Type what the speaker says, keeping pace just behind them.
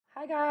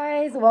Hi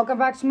guys, welcome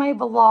back to my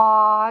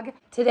vlog.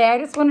 Today I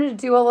just wanted to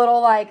do a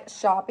little like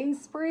shopping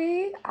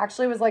spree.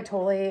 Actually, it was like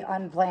totally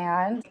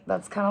unplanned.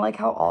 That's kind of like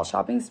how all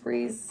shopping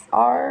sprees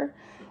are.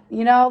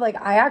 You know, like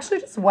I actually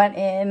just went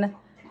in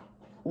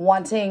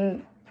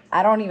wanting,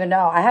 I don't even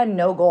know. I had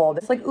no goal.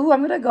 It's like, ooh,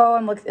 I'm gonna go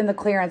and look in the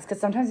clearance because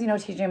sometimes, you know,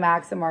 TJ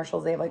Maxx and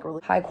Marshalls, they have like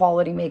really high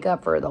quality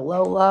makeup for the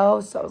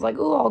low. So I was like,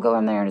 ooh, I'll go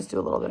in there and just do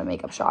a little bit of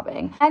makeup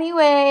shopping.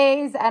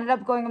 Anyways, ended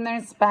up going in there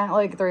and spent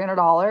like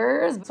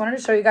 $300. Just wanted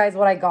to show you guys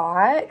what I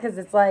got because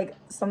it's like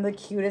some of the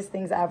cutest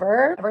things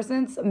ever. Ever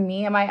since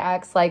me and my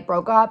ex like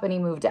broke up and he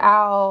moved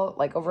out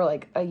like over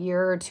like a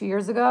year or 2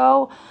 years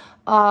ago,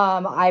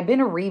 I've been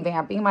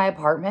revamping my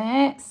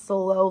apartment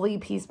slowly,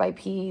 piece by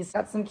piece.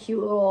 Got some cute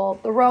little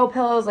throw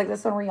pillows like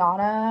this one,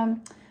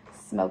 Rihanna,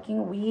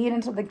 smoking weed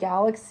into the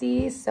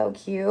galaxy. So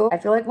cute. I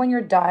feel like when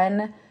you're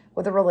done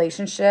with a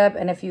relationship,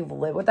 and if you've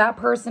lived with that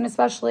person,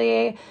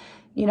 especially,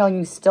 you know, and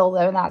you still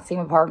live in that same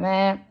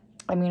apartment,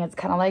 I mean, it's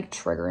kind of like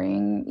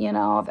triggering, you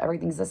know, if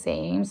everything's the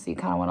same. So you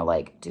kind of want to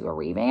like do a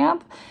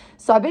revamp.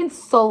 So I've been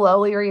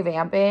slowly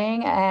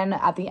revamping, and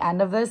at the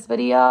end of this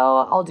video,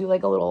 I'll do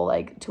like a little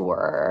like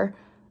tour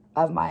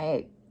of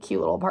my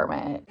cute little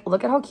apartment.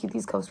 Look at how cute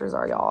these coasters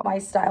are, y'all. My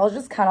style is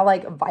just kind of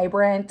like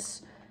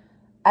vibrant.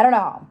 I don't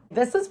know.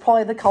 This is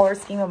probably the color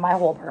scheme of my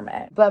whole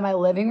apartment. But my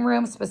living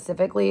room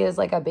specifically is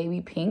like a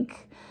baby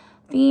pink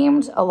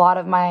themed. A lot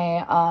of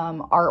my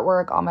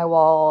artwork on my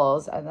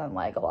walls, and then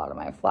like a lot of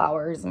my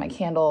flowers and my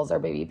candles are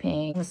baby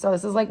pink. So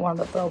this is like one of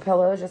the throw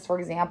pillows, just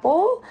for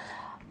example.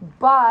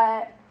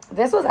 But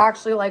this was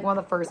actually like one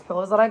of the first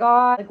pillows that I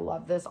got. Like,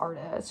 love this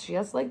artist. She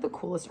has like the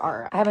coolest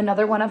art. I have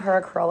another one of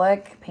her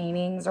acrylic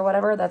paintings or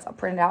whatever that's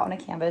printed out on a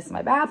canvas in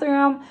my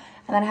bathroom.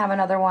 And then I have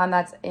another one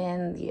that's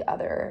in the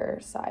other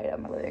side of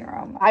my living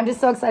room. I'm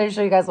just so excited to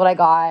show you guys what I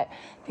got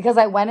because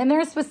I went in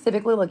there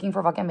specifically looking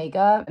for fucking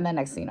makeup. And then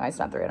next thing you know, I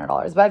spent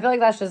 $300. But I feel like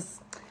that's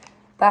just,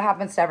 that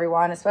happens to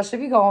everyone, especially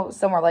if you go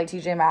somewhere like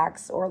TJ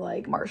Maxx or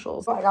like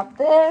Marshalls. So I got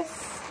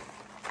this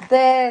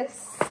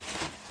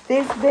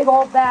big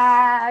old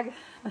bag.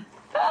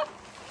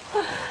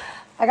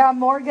 I got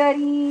more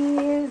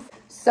goodies.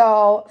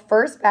 So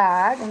first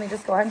bag, let me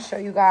just go ahead and show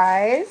you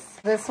guys.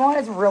 This one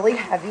is really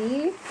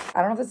heavy.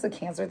 I don't know if this is a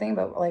cancer thing,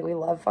 but like we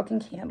love fucking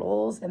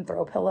candles and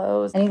throw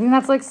pillows. Anything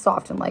that's like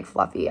soft and like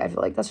fluffy. I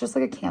feel like that's just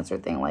like a cancer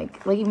thing.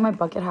 Like even my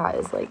bucket hat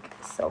is like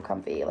so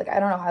comfy. Like, I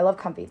don't know. I love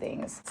comfy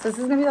things. So this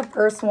is gonna be the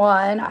first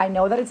one. I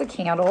know that it's a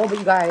candle, but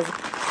you guys,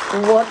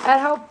 look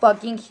at how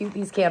fucking cute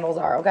these candles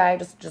are, okay?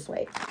 Just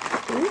wait.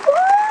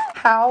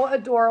 How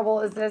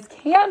adorable is this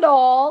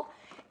candle?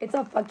 It's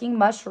a fucking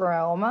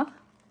mushroom.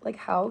 Like,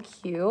 how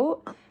cute.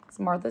 It's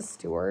Martha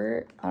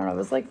Stewart. I don't know. It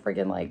was like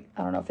freaking like,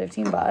 I don't know,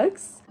 15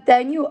 bucks.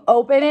 Then you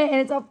open it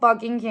and it's a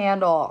fucking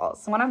candle.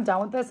 So when I'm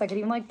done with this, I could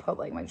even like put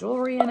like my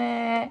jewelry in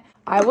it.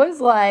 I was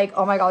like,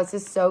 oh my God, this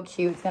is so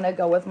cute. It's gonna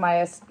go with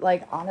my,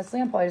 like,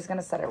 honestly, I'm probably just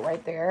gonna set it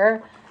right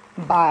there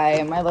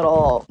by my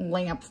little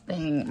lamp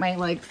thing, my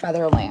like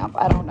feather lamp.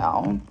 I don't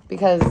know,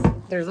 because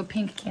there's a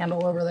pink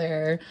candle over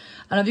there.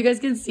 I don't know if you guys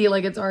can see,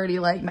 like, it's already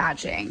like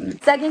matching.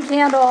 Second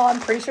candle, I'm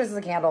pretty sure this is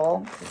a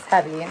candle. It's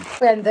heavy.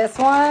 And this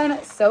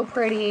one, so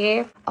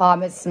pretty.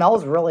 It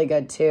smells really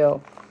good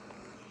too.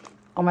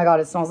 Oh my God,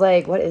 it smells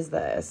like, what is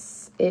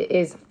this? It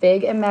is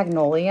fig and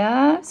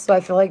magnolia. So I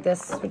feel like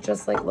this would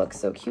just like look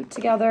so cute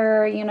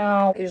together, you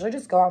know. I usually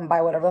just go out and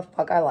buy whatever the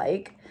fuck I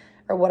like,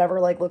 or whatever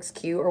like looks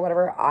cute, or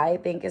whatever I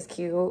think is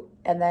cute,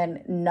 and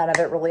then none of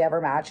it really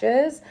ever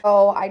matches.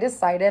 So I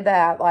decided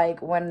that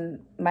like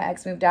when my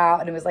ex moved out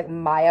and it was like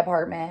my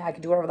apartment, I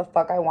could do whatever the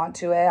fuck I want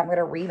to it. I'm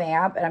gonna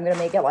revamp and I'm gonna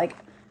make it like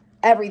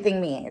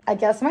everything me. I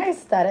guess my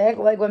aesthetic,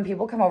 like when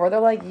people come over, they're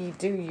like,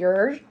 dude,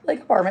 your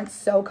like apartment's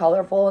so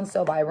colorful and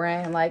so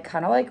vibrant and like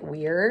kind of like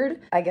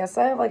weird. I guess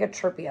I have like a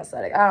trippy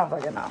aesthetic. I don't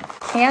fucking know.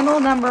 Candle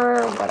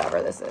number,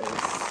 whatever this is.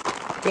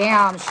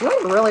 Damn, she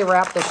like really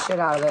wrapped the shit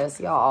out of this,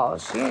 y'all.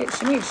 She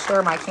made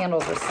sure my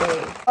candles were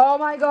safe. Oh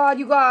my God,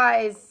 you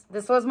guys.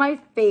 This was my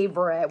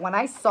favorite. When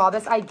I saw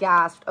this, I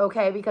gasped,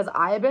 okay? Because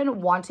I have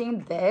been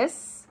wanting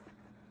this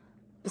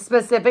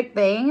specific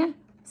thing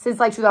since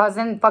like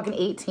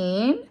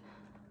 2018.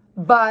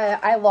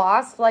 But I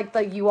lost like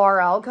the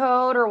URL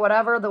code or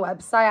whatever, the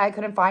website. I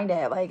couldn't find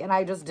it. Like, and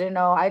I just didn't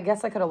know. I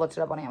guess I could have looked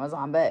it up on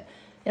Amazon, but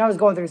you know, I was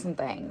going through some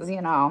things,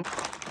 you know.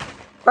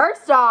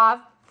 First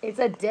off, it's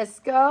a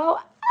disco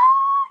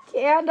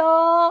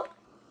candle.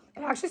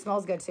 It actually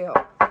smells good too.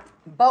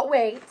 But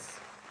wait,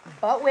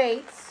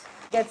 it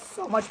gets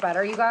so much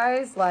better, you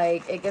guys.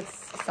 Like, it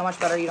gets so much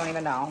better, you don't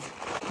even know.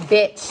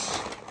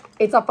 Bitch,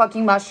 it's a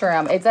fucking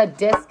mushroom. It's a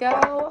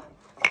disco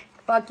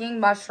fucking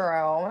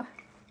mushroom.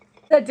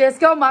 The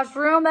disco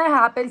mushroom that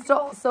happens to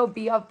also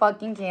be a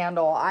fucking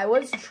candle. I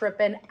was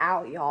tripping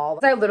out, y'all.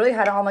 I literally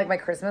had it on like my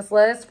Christmas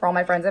list for all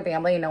my friends and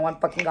family, and no one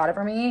fucking got it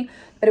for me.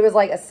 But it was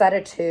like a set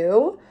of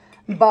 2.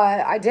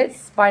 But I did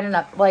find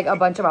like a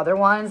bunch of other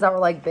ones that were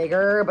like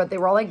bigger, but they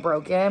were all like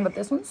broken. But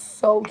this one's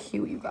so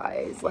cute, you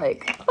guys.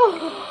 Like,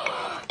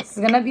 oh, This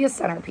is gonna be a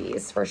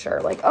centerpiece for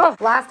sure. Like, oh,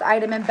 last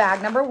item in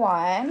bag number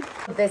 1.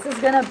 This is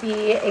gonna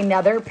be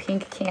another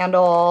pink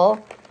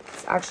candle.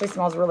 This actually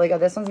smells really good.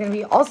 This one's gonna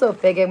be also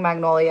Fig and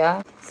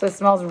Magnolia. So it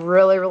smells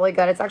really, really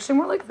good. It's actually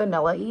more like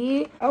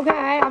vanilla-y.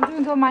 Okay, I'm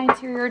doing good my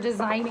interior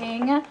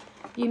designing.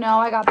 You know,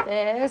 I got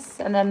this,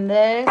 and then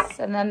this,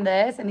 and then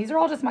this. And these are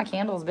all just my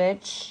candles,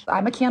 bitch.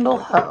 I'm a candle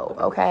hoe,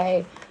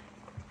 okay?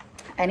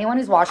 Anyone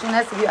who's watching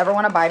this, if you ever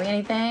want to buy me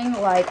anything,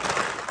 like,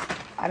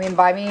 I mean,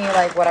 buy me,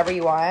 like, whatever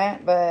you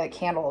want. But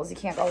candles, you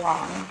can't go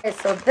wrong. Okay,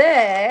 so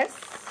this,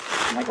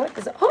 I'm like, what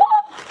is it? Oh!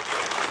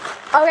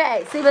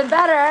 Okay, so even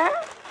better,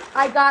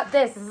 I got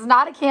this. This is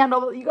not a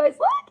candle, but you guys,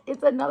 look.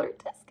 It's another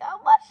disco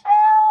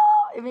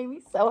mushroom. It made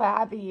me so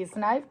happy. So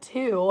now I have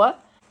 2.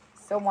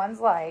 So one's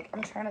like,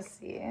 I'm trying to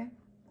see.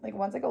 Like,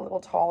 one's like a little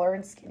taller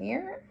and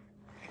skinnier.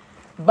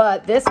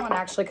 But this one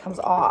actually comes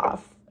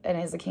off and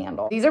is a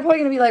candle. These are probably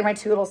going to be like my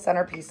 2 little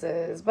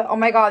centerpieces. But oh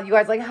my god, you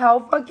guys, like, how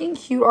fucking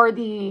cute are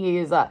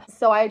these?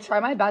 So I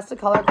try my best to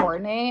color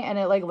coordinate, and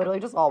it like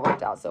literally just all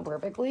worked out so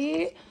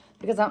perfectly.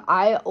 Because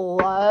I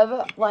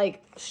love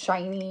like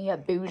shiny,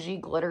 bougie,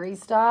 glittery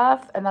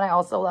stuff. And then I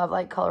also love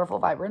like colorful,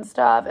 vibrant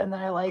stuff. And then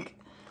I like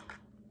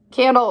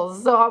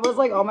candles. So I was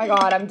like, oh my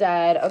god, I'm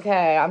dead.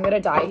 Okay, I'm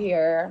gonna die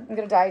here. I'm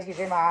gonna die at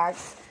TJ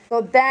Maxx. So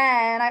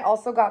then I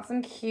also got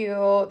some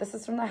cute, this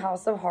is from the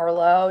House of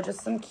Harlow, just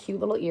some cute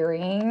little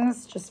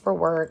earrings just for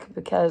work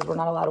because we're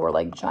not allowed to wear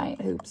like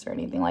giant hoops or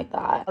anything like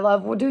that. I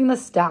love doing the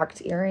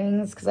stacked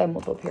earrings because I have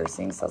multiple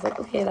piercings. So I was like,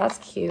 okay, that's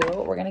cute.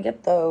 We're gonna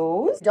get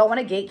those. Don't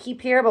want to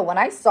gatekeep here, but when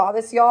I saw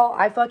this, y'all,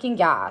 I fucking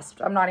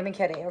gasped. I'm not even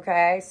kidding,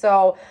 okay?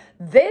 So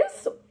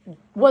this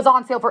was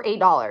on sale for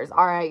 $8.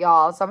 All right,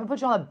 y'all. So I'm gonna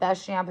put you on the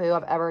best shampoo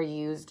I've ever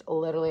used,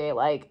 literally,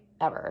 like,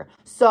 ever.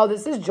 So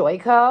this is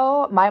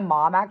Joico. My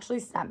mom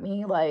actually sent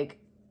me like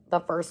the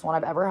first one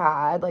I've ever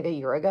had like a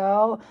year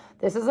ago.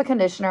 This is a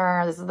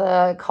conditioner. This is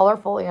the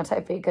colorful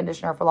anti-fade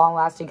conditioner for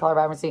long-lasting color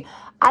vibrancy.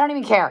 I don't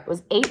even care. It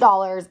was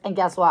 $8, and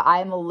guess what?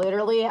 I'm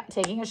literally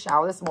taking a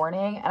shower this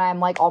morning, and I'm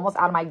like almost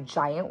out of my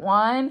giant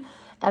one.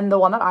 And the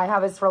one that I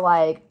have is for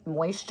like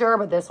moisture,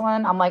 but this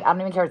one, I'm like, I don't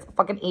even care. It's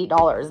fucking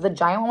 $8. The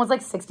giant one was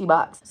like 60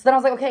 bucks. So then I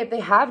was like, okay, if they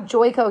have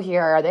Joico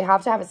here, they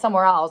have to have it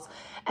somewhere else.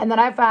 And then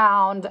I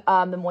found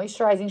the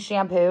moisturizing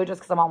shampoo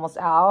just because I'm almost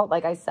out.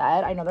 Like I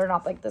said, I know they're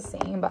not like the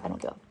same, but I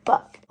don't give a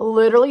fuck.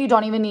 Literally, you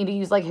don't even need to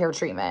use like hair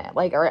treatment,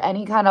 like, or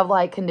any kind of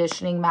like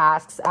conditioning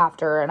masks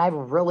after. And I have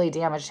really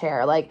damaged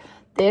hair. Like,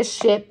 this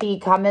shit be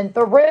coming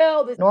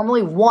through.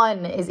 Normally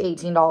one is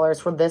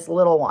 $18 for this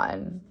little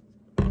one.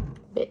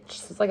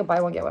 Bitch, it's like a buy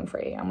one get one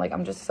free. I'm like,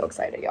 I'm just so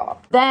excited,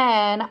 y'all.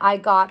 Then I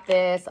got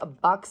this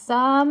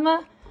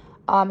Buxom.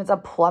 It's a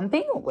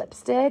plumping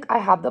lipstick. I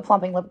have the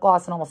plumping lip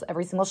gloss in almost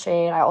every single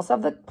shade. I also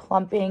have the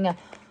plumping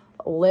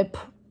lip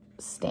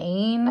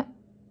stain,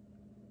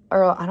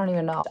 or I don't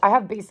even know. I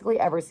have basically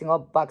every single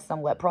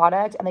Buxom lip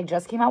product, and they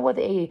just came out with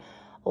a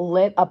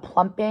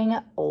plumping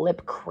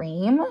lip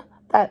cream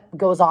that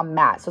goes on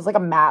matte. So it's like a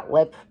matte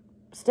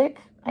lipstick,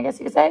 I guess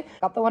you could say.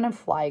 Got the one in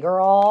Fly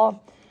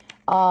Girl.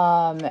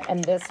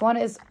 And this one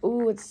is,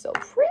 ooh, it's so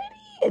pretty.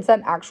 It's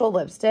an actual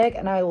lipstick,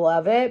 and I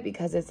love it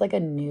because it's like a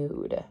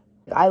nude.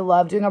 I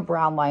love doing a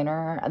brown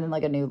liner and then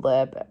like a nude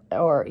lip,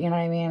 or you know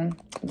what I mean?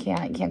 You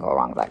can't go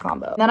wrong with that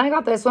combo. Then I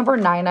got this one for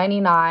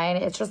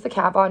 $9.99. It's just the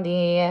Kat Von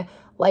D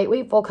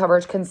lightweight full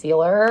coverage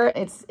concealer.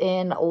 It's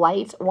in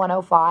light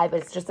 105.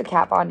 It's just a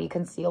Kat Von D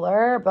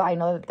concealer, but I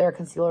know that their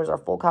concealers are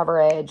full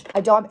coverage. I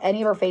don't have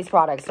any of her face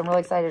products, so I'm really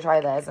excited to try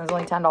this. And it's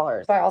only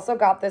 $10. So I also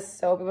got this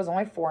soap. It was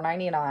only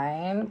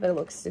 $4.99, but it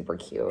looks super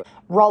cute.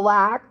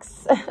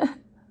 Relax.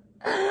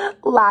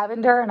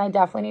 Lavender, and I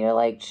definitely need to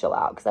like chill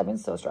out because I've been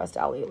so stressed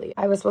out lately.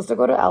 I was supposed to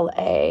go to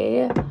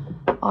LA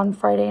on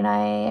Friday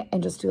night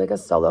and just do like a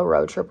solo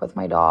road trip with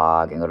my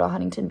dog and go to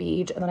Huntington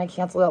Beach, and then I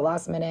canceled it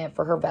last minute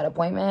for her vet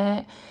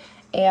appointment.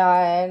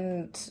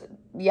 And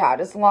yeah,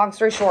 just long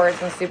story short, it's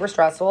been super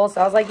stressful.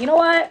 So I was like, you know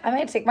what? I'm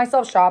gonna take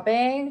myself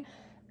shopping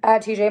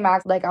at TJ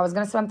Maxx. Like, I was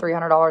gonna spend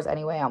 $300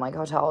 anyway on like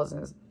hotels,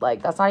 and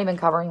like that's not even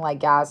covering like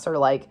gas or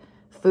like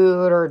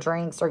food or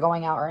drinks or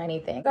going out or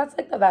anything. That's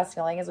like the best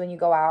feeling, is when you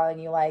go out and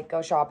you like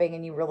go shopping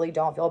and you really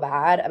don't feel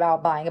bad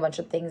about buying a bunch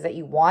of things that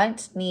you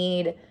want,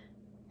 need,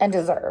 and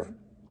deserve.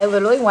 I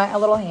literally went a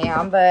little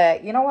ham,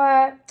 but you know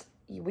what?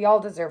 We all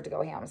deserve to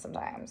go ham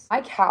sometimes.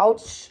 My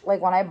couch,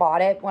 like when I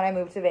bought it, when I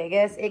moved to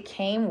Vegas, it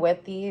came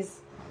with these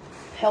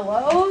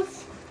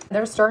pillows.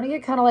 They're starting to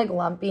get kind of like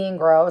lumpy and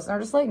gross, and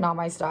they're just like not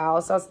my style.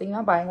 So I was thinking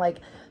about buying like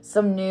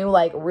some new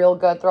like real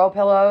good throw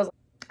pillows.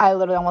 I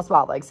literally almost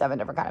bought like 7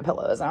 different kind of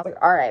pillows, and I was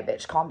like, all right,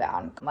 bitch, calm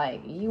down.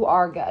 Like, you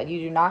are good.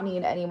 You do not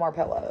need any more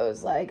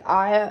pillows. Like,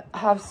 I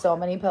have so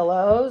many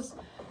pillows,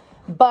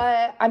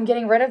 but I'm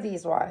getting rid of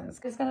these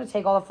ones. It's gonna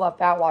take all the fluff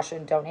out, wash it,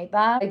 and donate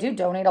them. I do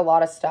donate a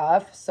lot of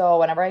stuff, so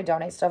whenever I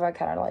donate stuff, I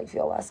kind of like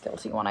feel less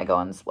guilty when I go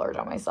and splurge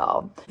on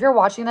myself. If you're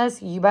watching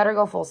this, you better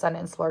go full send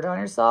and splurge on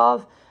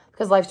yourself,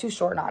 because life's too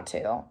short not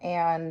to,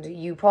 and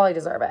you probably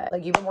deserve it.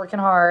 Like, you've been working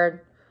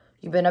hard.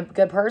 You've been a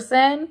good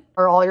person,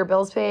 or all your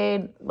bills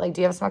paid. Like,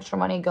 do you have some extra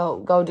money?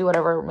 Go do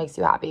whatever makes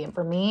you happy. And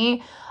for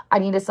me, I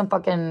needed some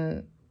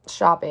fucking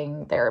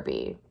shopping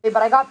therapy. But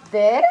I got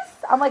this.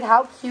 I'm like,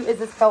 how cute is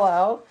this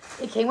pillow?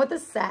 It came with the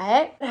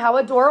set. How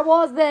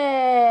adorable is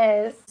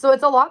this? So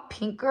it's a lot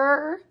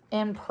pinker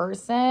in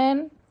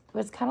person. But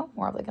it's kind of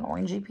more of like an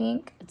orangey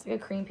pink. It's like a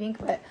cream pink,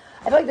 but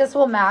I feel like this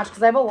will match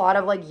because I have a lot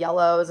of like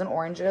yellows and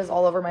oranges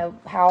all over my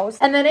house.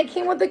 And then it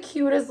came with the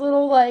cutest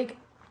little like,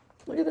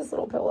 look at this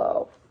little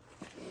pillow.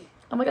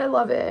 I'm like, I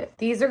love it.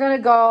 These are gonna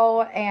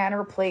go and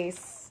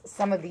replace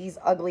some of these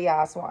ugly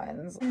ass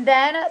ones. And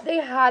then they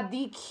had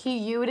the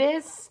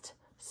cutest,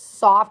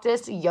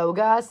 softest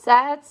yoga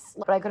sets,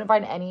 but I couldn't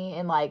find any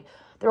in like,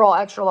 they're all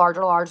extra large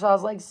or large, so I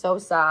was like so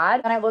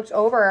sad. And I looked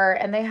over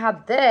and they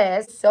had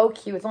this, so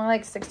cute. It's only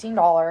like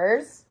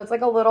 $16. It's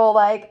like a little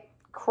like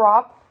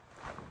crop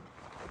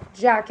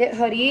jacket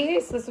hoodie.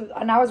 So this was,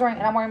 and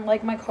I'm wearing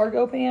like my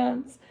cargo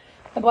pants,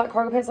 my black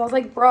cargo pants. So I was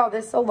like, bro,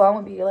 this alone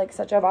would be like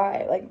such a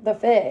vibe, like the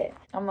fit.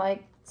 I'm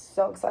like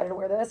so excited to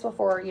wear this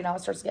before, you know,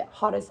 it starts to get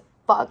hot as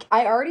fuck.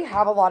 I already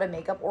have a lot of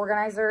makeup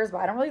organizers, but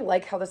I don't really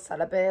like how the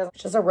setup is.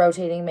 It's just a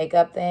rotating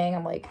makeup thing.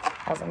 I'm like,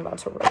 as I'm about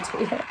to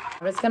rotate it.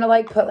 I'm just gonna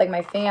like put like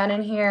my fan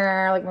in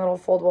here, like my little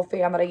foldable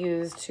fan that I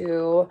use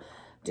to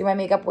do my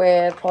makeup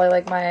with, probably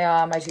like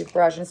my my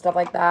toothbrush and stuff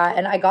like that.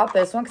 And I got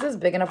this one because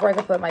it's big enough where I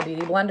could put my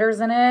beauty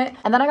blenders in it.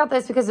 And then I got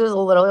this because it was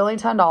literally only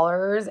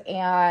 $10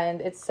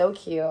 and it's so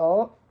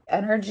cute.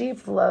 Energy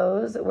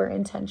flows where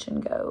intention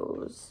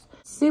goes.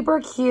 Super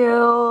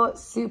cute,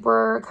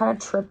 super kind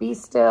of trippy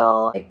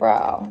still. Like,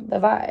 bro, the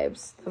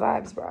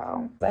vibes,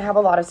 bro. I have a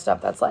lot of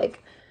stuff that's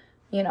like,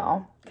 you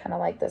know, kind of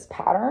like this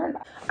pattern.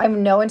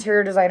 I'm no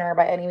interior designer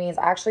by any means.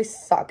 I actually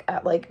suck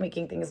at like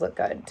making things look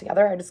good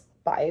together. I just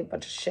buy a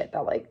bunch of shit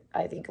that like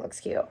I think looks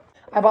cute.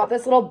 I bought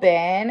this little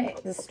bin,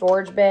 the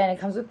storage bin. It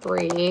comes with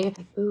 3.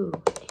 Ooh,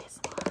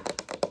 ASMR.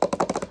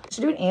 I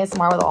should do an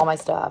ASMR with all my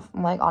stuff.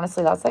 I'm like,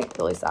 honestly, that's like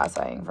really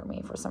satisfying for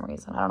me for some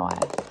reason. I don't know why.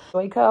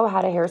 Joico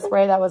had a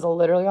hairspray that was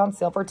literally on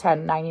sale for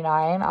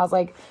 $10.99. I was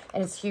like,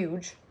 and it's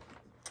huge.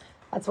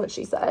 That's what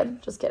she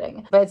said. Just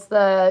kidding. But it's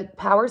the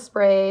Power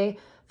Spray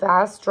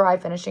Fast Dry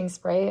Finishing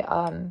Spray,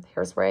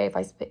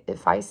 hairspray.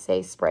 If I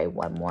say spray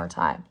one more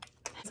time.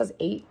 It says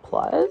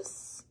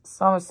 8+.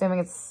 So I'm assuming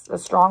it's a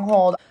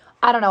stronghold.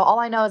 I don't know. All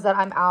I know is that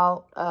I'm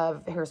out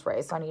of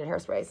hairspray, so I needed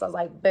hairspray. So I was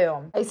like,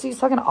 boom. I used to use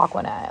fucking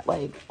Aquanet,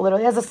 like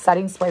literally as a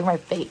setting spray for my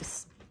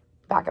face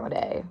back in the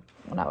day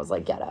when I was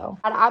like ghetto.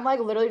 And I'm like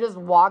literally just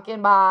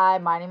walking by,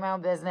 minding my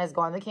own business,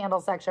 going to the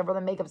candle section for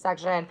the makeup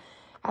section,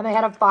 and they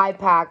had a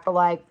 5-pack for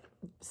like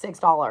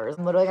 $6.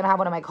 I'm literally gonna have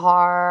one in my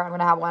car. I'm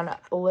gonna have one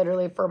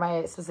literally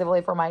specifically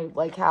for my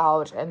like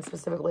couch, and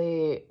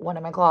specifically one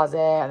in my closet,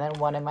 and then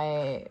one in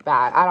my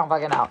bag. I don't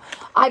fucking know.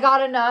 I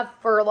got enough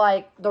for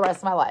like the rest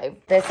of my life.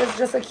 This is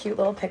just a cute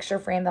little picture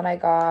frame that I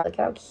got. Look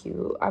how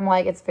cute. I'm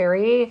like, it's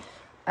very,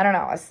 I don't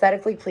know,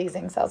 aesthetically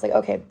pleasing. So I was like,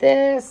 okay,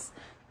 this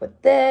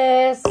with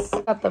this.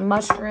 Got the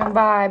mushroom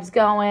vibes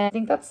going. I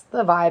think that's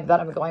the vibe that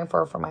I'm going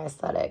for my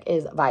aesthetic,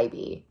 is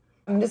vibey.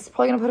 I'm just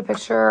probably gonna put a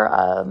picture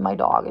of my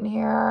dog in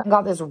here. I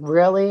got this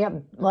really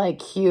like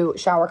cute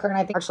shower curtain.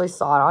 I think I actually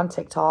saw it on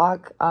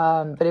TikTok.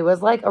 But it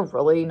was like a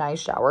really nice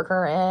shower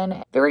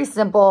curtain. Very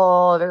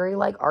simple, very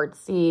like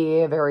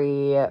artsy,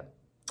 very,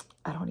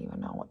 I don't even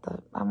know what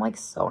I'm like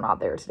so not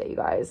there today, you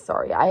guys.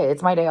 Sorry.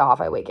 It's my day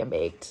off. I wake and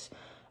baked.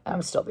 And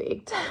I'm still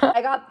baked.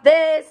 I got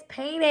this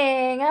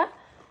painting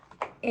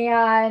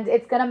and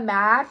it's gonna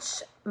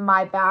match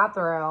my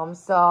bathroom.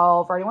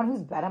 So for anyone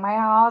who's been in my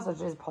house, which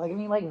is probably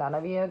gonna be like none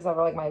of you except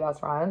for like my best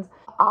friends,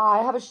 I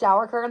have a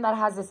shower curtain that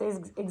has this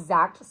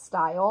exact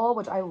style,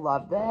 which I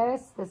love.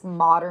 This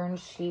modern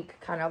chic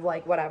kind of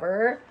like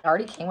whatever. It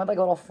already came with like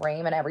a little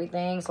frame and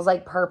everything, so it's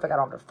like perfect. I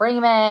don't have to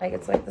frame it. Like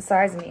it's like the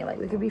size of me. Like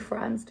we could be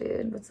friends,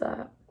 dude. What's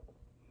up?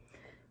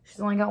 She's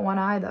only got one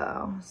eye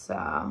though, so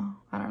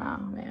I don't know,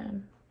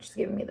 man. She's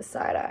giving me the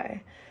side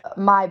eye.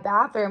 My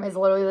bathroom is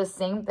literally the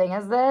same thing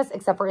as this,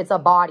 except for it's a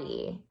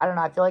body. I don't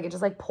know. I feel like it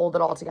just like pulled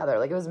it all together.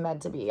 Like it was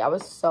meant to be. I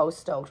was so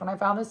stoked when I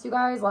found this, you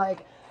guys.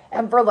 Like,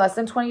 and for less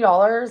than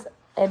 $20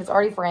 and it's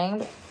already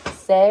framed,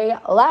 say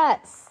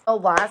less. The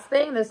last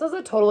thing, this was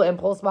a total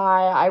impulse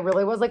buy. I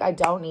really was like, I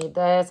don't need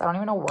this. I don't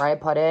even know where I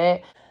put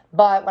it.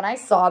 But when I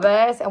saw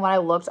this and when I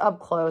looked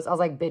up close, I was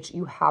like, bitch,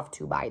 you have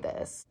to buy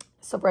this.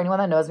 So for anyone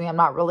that knows me, I'm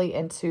not really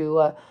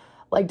into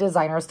like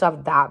designer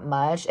stuff that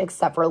much,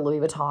 except for Louis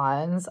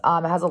Vuittons.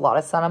 It has a lot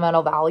of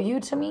sentimental value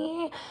to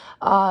me,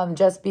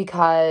 just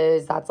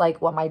because that's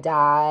like what my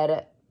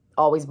dad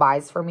always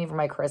buys for me for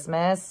my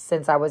Christmas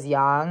since I was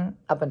young,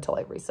 up until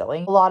like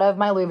recently. A lot of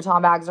my Louis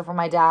Vuitton bags are from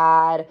my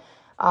dad.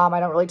 I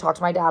don't really talk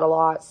to my dad a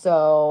lot,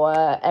 so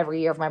every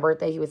year for my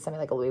birthday, he would send me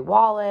like a Louis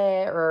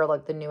wallet or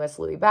like the newest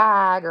Louis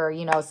bag or,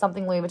 you know,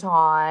 something Louis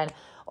Vuitton.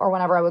 Or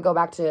whenever I would go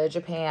back to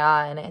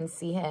Japan and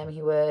see him,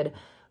 we would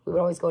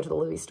always go to the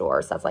Louis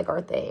store. So that's like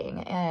our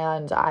thing.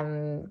 And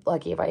I'm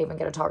lucky if I even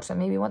get to talk to him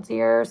maybe once a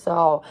year.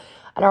 So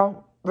I don't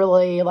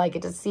really like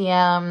get to see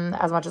him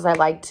as much as I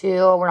like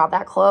to. We're not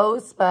that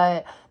close,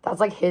 but that's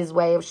like his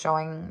way of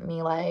showing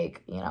me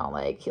like, you know,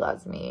 like he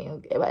loves me.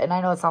 And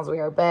I know it sounds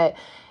weird, but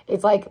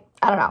it's like,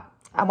 I don't know.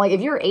 I'm like,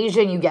 if you're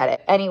Asian, you get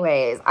it.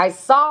 Anyways, I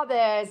saw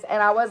this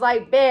and I was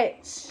like,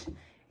 bitch,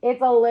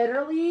 it's a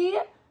literally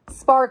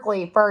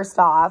sparkly. First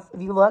off,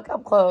 if you look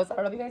up close, I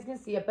don't know if you guys can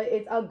see it, but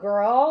it's a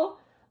girl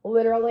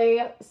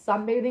literally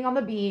sunbathing on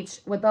the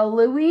beach with a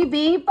Louis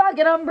V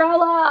fucking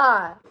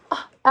umbrella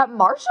at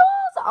Marshall's.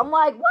 I'm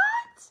like,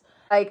 what?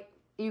 Like,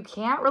 you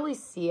can't really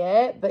see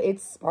it, but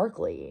it's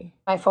sparkly.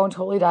 My phone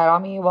totally died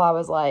on me while I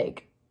was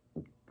like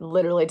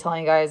literally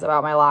telling you guys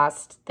about my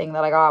last thing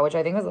that I got, which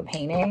I think was a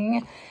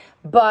painting.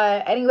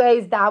 But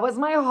anyways, that was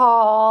my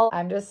haul.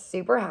 I'm just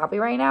super happy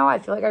right now. I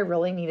feel like I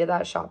really needed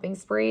that shopping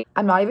spree.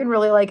 I'm not even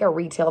really like a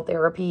retail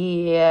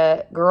therapy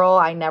girl.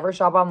 I never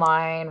shop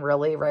online,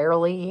 really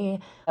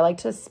rarely. I like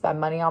to spend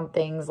money on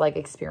things like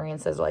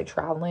experiences, like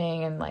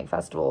traveling and like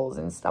festivals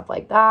and stuff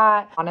like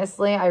that.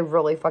 Honestly, I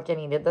really fucking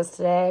needed this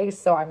today.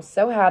 So I'm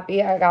so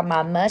happy I got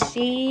my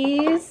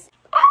mushies.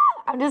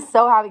 I'm just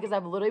so happy because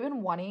I've literally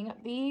been wanting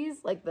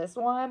these, like this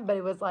one, but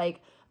it was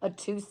like a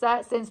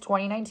 2-set since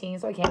 2019,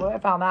 so I can't believe I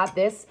found that.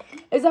 This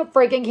is a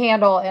freaking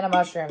candle and a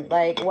mushroom.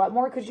 Like, what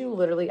more could you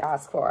literally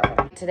ask for?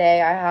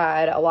 Today, I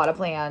had a lot of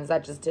plans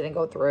that just didn't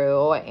go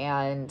through,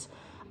 and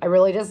I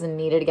really just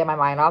needed to get my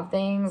mind off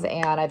things,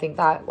 and I think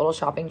that little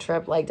shopping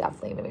trip, like,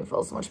 definitely made me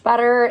feel so much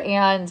better,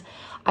 and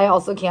I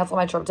also canceled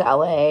my trip to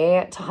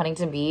LA, to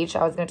Huntington Beach.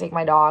 I was going to take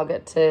my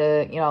dog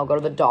to, you know, go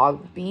to the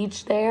dog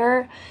beach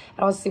there, and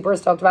I was super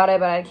stoked about it,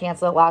 but I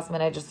canceled it last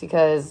minute just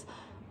because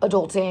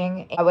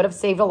adulting. I would have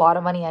saved a lot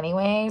of money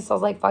anyway, so I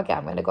was like, fuck it,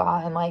 I'm gonna go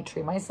out and like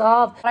treat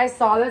myself. When I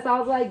saw this, I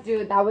was like,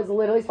 dude, that was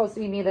literally supposed to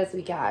be me this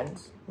weekend.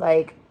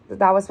 Like,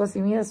 that was supposed to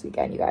be me this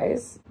weekend, you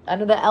guys,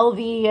 under the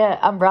LV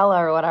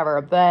umbrella or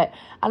whatever. But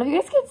I don't know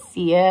if you guys can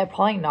see it,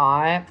 probably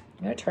not. I'm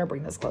gonna try to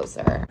bring this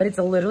closer, but it's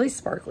literally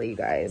sparkly, you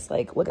guys.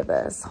 Like, look at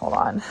this. Hold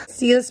on,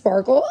 see the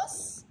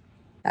sparkles?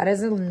 That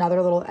is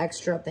another little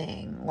extra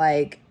thing.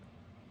 Like,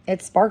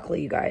 it's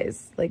sparkly, you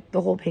guys, like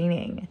the whole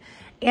painting.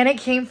 And it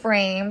came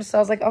framed, so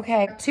I was like,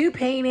 okay, 2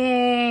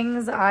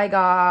 paintings. I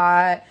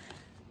got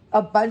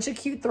a bunch of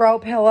cute throw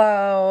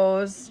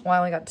pillows. Well, I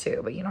only got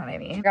 2, but you know what I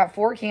mean. I got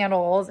 4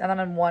 candles, and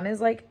then one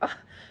is like,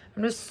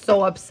 I'm just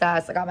so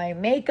obsessed. I got my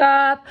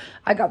makeup.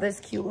 I got this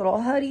cute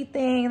little hoodie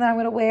thing that I'm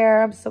gonna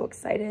wear. I'm so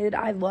excited.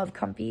 I love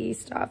comfy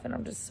stuff, and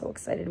I'm just so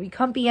excited to be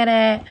comfy in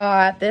it.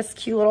 Got this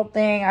cute little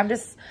thing.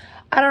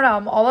 I don't know.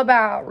 I'm all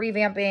about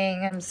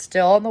revamping. I'm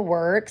still in the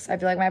works. I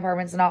feel like my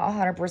apartment's not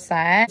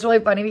 100%. It's really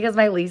funny because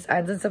my lease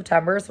ends in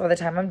September. So by the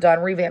time I'm done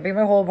revamping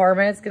my whole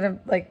apartment, it's going to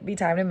like be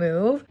time to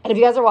move. And if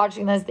you guys are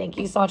watching this, thank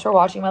you so much for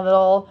watching my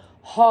little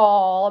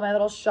haul, my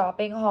little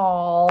shopping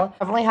haul.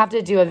 Definitely have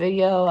to do a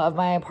video of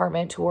my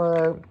apartment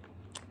tour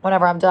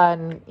whenever I'm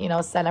done, you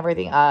know, setting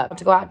everything up. I have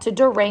to go out to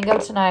Durango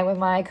tonight with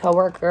my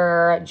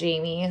coworker,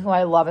 Jamie, who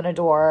I love and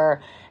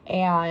adore.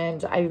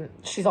 And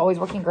she's always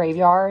working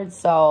graveyards,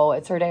 so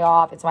it's her day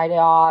off. It's my day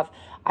off.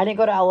 I didn't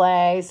go to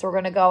LA, so we're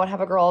going to go and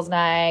have a girls'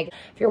 night.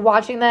 If you're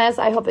watching this,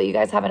 I hope that you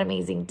guys have an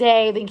amazing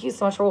day. Thank you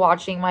so much for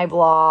watching my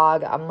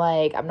vlog.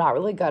 I'm not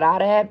really good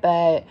at it,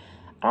 but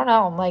I don't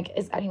know. I'm like,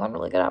 is anyone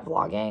really good at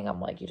vlogging?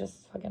 I'm like, you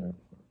just fucking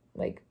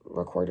like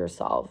record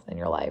yourself in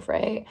your life,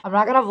 right? I'm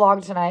not gonna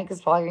vlog tonight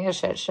because vlogging is a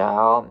shit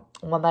show,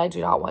 one that I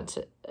do not want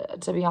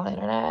to be on the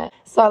internet.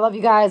 So I love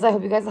you guys. I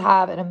hope you guys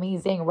have an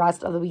amazing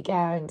rest of the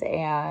weekend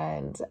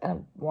and a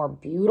more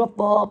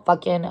beautiful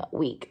fucking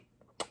week.